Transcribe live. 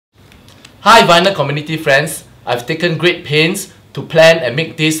Hi vinyl community friends, I've taken great pains to plan and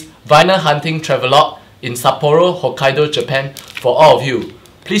make this vinyl hunting travelogue in Sapporo, Hokkaido, Japan for all of you.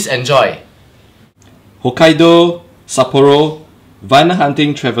 Please enjoy! Hokkaido, Sapporo, vinyl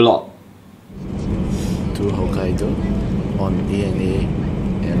hunting travelogue. To Hokkaido on ANA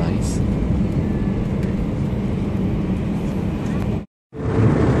Airlines.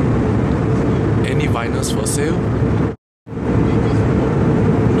 Any vinyls for sale?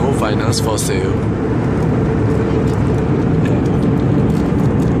 No vinyls for sale.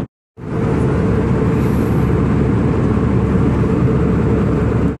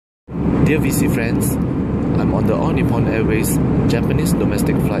 Dear VC friends, I'm on the All Nippon Airways Japanese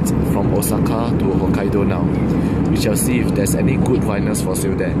domestic flights from Osaka to Hokkaido now. We shall see if there's any good vinyls for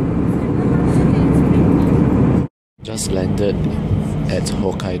sale there. Just landed at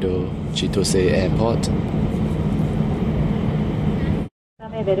Hokkaido Chitose Airport.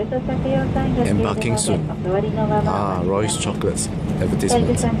 Embarking soon. Roy's Chocolates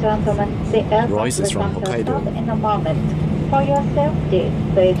advertisement. Roy's is from Hokkaido. For your safety,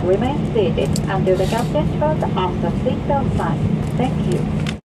 please remain seated until the captain turns off the seatbelt sign. Thank you.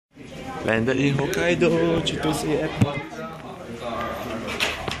 Landed in Hokkaido Chitose Airport.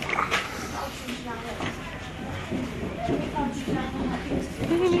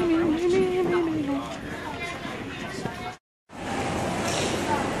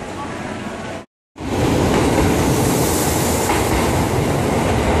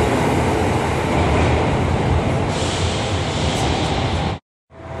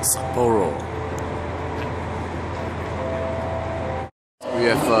 Sapporo. We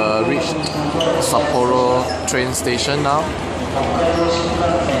have reached Sapporo train station now.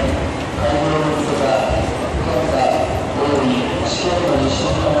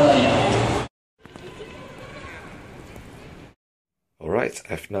 Alright,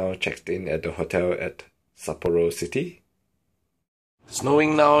 I've now checked in at the hotel at Sapporo City.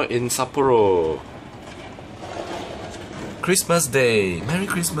 Snowing now in Sapporo. Christmas Day! Merry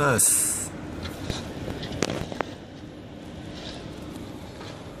Christmas!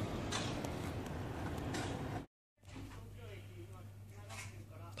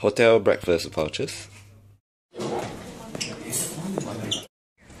 Hotel breakfast vouchers.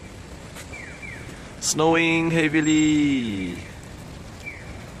 Snowing heavily!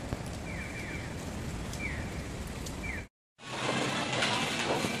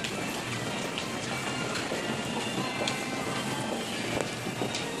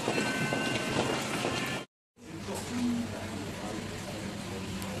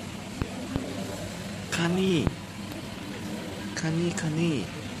 Kani.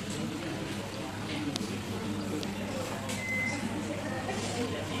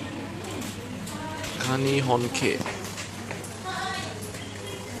 Kani honke.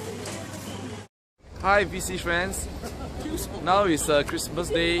 Hi VC friends. Now is Christmas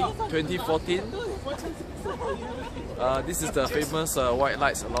Day 2014. This is the famous white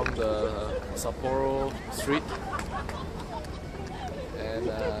lights along the Sapporo street. And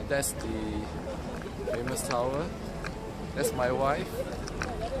that's the famous tower. That's my wife.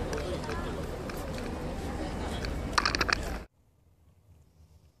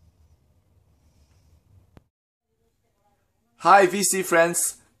 Hi VC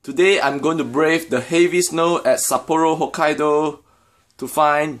friends. Today I'm going to brave the heavy snow at Sapporo, Hokkaido to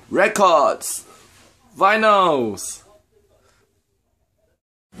find records, vinyls.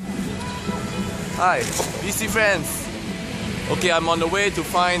 Hi VC friends. Okay, I'm on the way to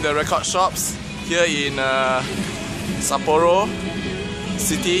find the record shops here in Sapporo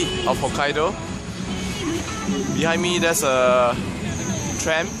city of Hokkaido. Behind me there's a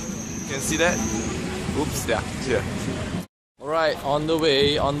tram. You can see that? Oops, yeah, here. Alright, on the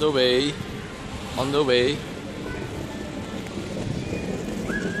way.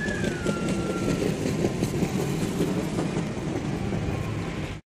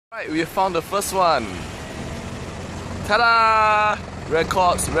 Alright, we have found the first one. Ta-da!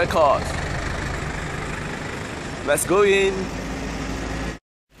 Records. Let's go in.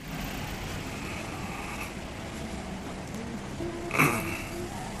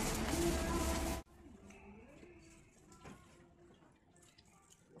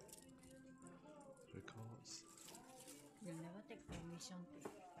 Records. You'll never take permission.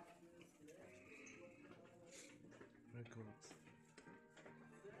 Records.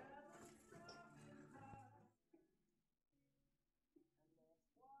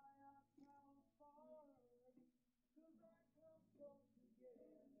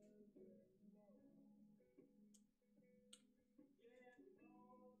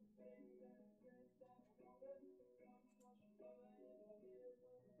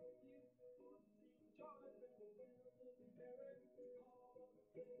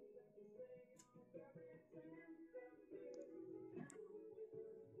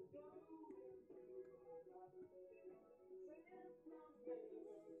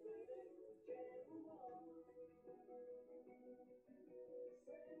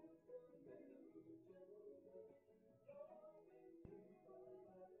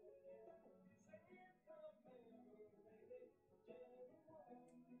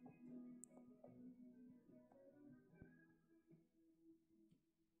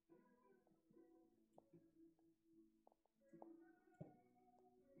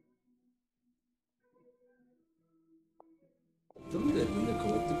 そうだよね、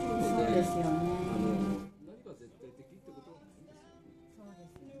変わってくるもんね。そうですよね。何が絶対的ってことはないんですよ。そうで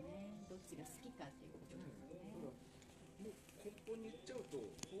すよね。どっちが好きかっていうことですよね。もう根本に言っちゃうと、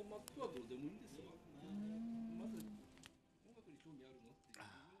フォーマットはどうでもいいんですよ。まず音楽に興味あるのっていう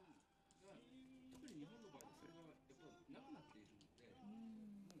のが、特に日本の場合はそれがやっぱなくなっているので、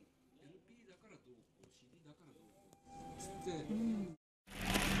もう LP だからどうこう、CD だからどうこうつって。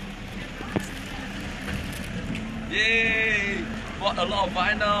Yay! Bought a lot of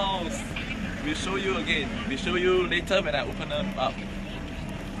vinyls! We'll show you again. We'll show you later when I open them up.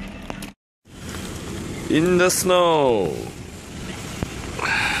 In the snow!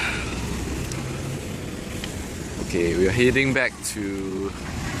 Okay, we are heading back to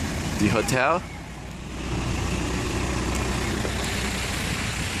the hotel.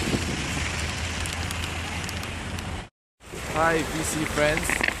 Hi VC friends.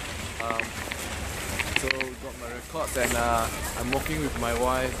 So got my records and I'm walking with my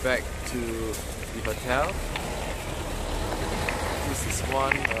wife back to the hotel. This is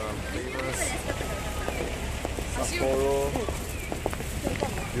one famous Sapporo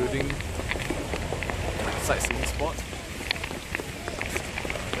building sightseeing spot.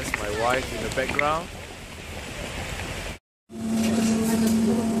 There's my wife in the background.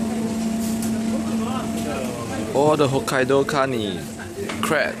 All the Hokkaido kani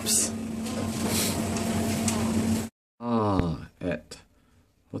crabs. At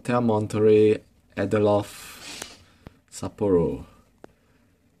Hotel Monterey Adelof Sapporo.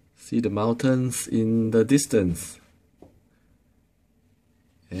 See the mountains in the distance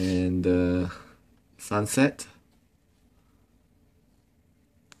and the sunset.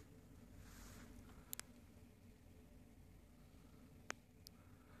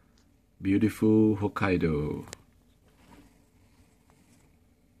 Beautiful Hokkaido.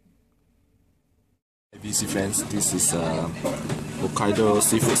 VC friends, this is Hokkaido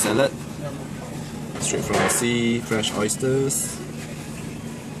seafood salad, straight from the sea, fresh oysters,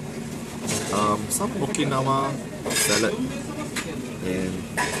 some Okinawa salad, and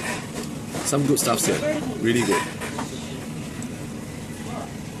some good stuff here, really good.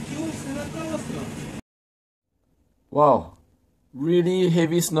 Wow, really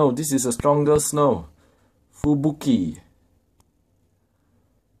heavy snow. This is a stronger snow, Fubuki.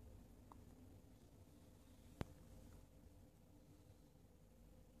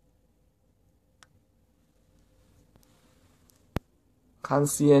 Can't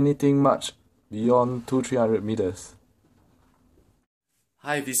see anything much beyond 200-300 meters.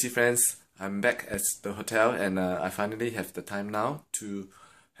 Hi VC friends, I'm back at the hotel and I finally have the time now to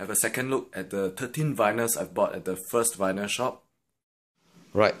have a second look at the 13 vinyls I've bought at the first vinyl shop.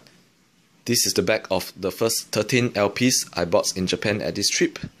 Right, this is the back of the first 13 LPs I bought in Japan at this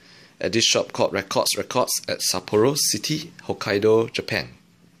trip, at this shop called Records at Sapporo City, Hokkaido, Japan.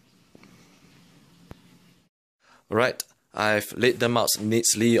 Alright, I've laid them out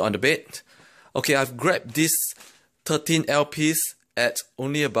neatly on the bed. Okay, I've grabbed these 13 LPs at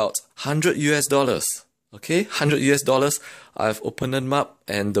only about $100. Okay, $100. I've opened them up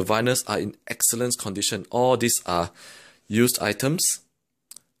and the vinyls are in excellent condition. All these are used items.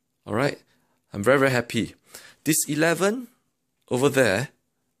 Alright, I'm very happy. This 11 over there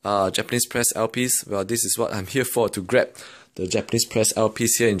are Japanese press LPs. Well, this is what I'm here for, to grab the Japanese press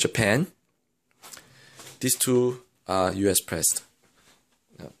LPs here in Japan. These two are US pressed.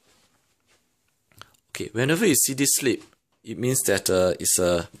 Okay, whenever you see this slip, it means that it's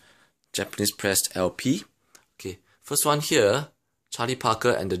a Japanese pressed LP. Okay, first one here, Charlie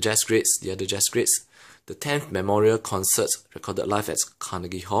Parker and the Jazz Greats, the other Jazz Greats. The 10th Memorial Concert recorded live at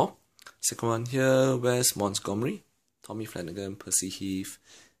Carnegie Hall. Second one here, Wes Montgomery, Tommy Flanagan, Percy Heath,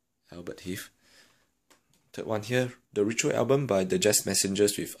 Albert Heath. Third one here, the Ritual album by the Jazz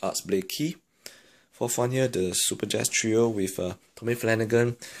Messengers with Arts Blakey. Fourth one here, the Super Jazz Trio with Tommy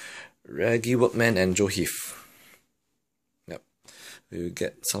Flanagan, Reggie Workman and Joe Heath. Yep, we'll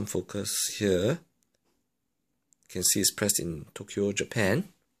get some focus here. You can see it's pressed in Tokyo, Japan.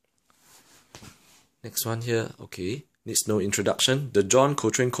 Next one here, okay, needs no introduction. The John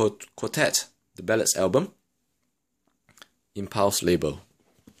Coltrane Quartet, the Ballads album. Impulse label.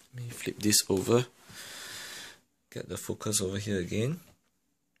 Let me flip this over. Get the focus over here again.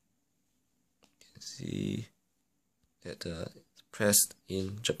 You can see that it's pressed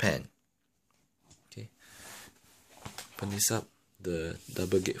in Japan. Okay. Open this up. The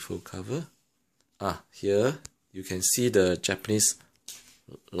double gatefold cover. Here you can see the Japanese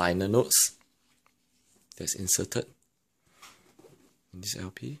liner notes that's inserted in this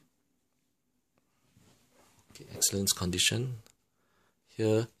LP. Okay, excellent condition.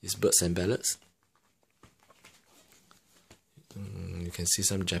 Here is Birds and Ballads. You can see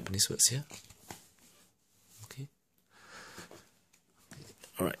some Japanese words here. Okay.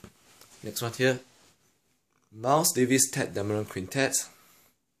 Alright. Next one here. Miles Davis Ted Dameron Quintet.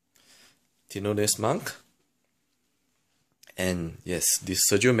 Thelonious Monk. And yes, this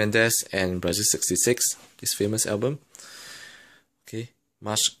Sergio Mendes and Brazil 66, this famous album. Okay,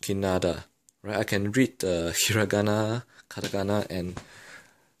 Marsh Kinada. Right, I can read hiragana, katakana, and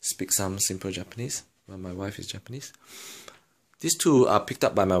speak some simple Japanese. Well, my wife is Japanese. These two are picked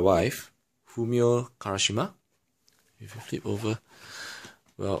up by my wife, Fumio Karashima. If you flip over,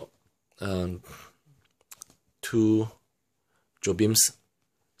 well, two Jobim's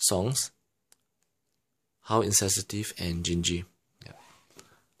songs, How Insensitive and Jinji. Yeah.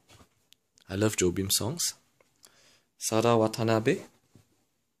 I love Jobim songs. Sada Watanabe.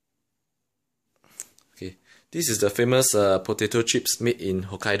 Okay, this is the famous potato chips made in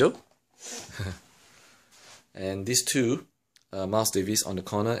Hokkaido. And these two, Miles Davis on the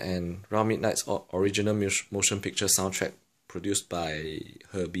corner and Round Midnight's original motion picture soundtrack produced by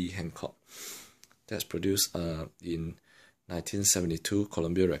Herbie Hancock. That's produced in 1972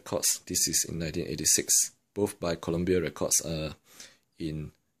 Columbia Records. This is in 1986, both by Columbia Records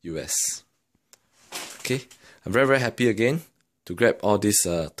in US. Okay, I'm very happy again to grab all these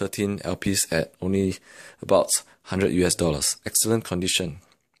 13 LPs at only about $100 US. Excellent condition.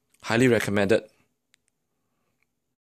 Highly recommended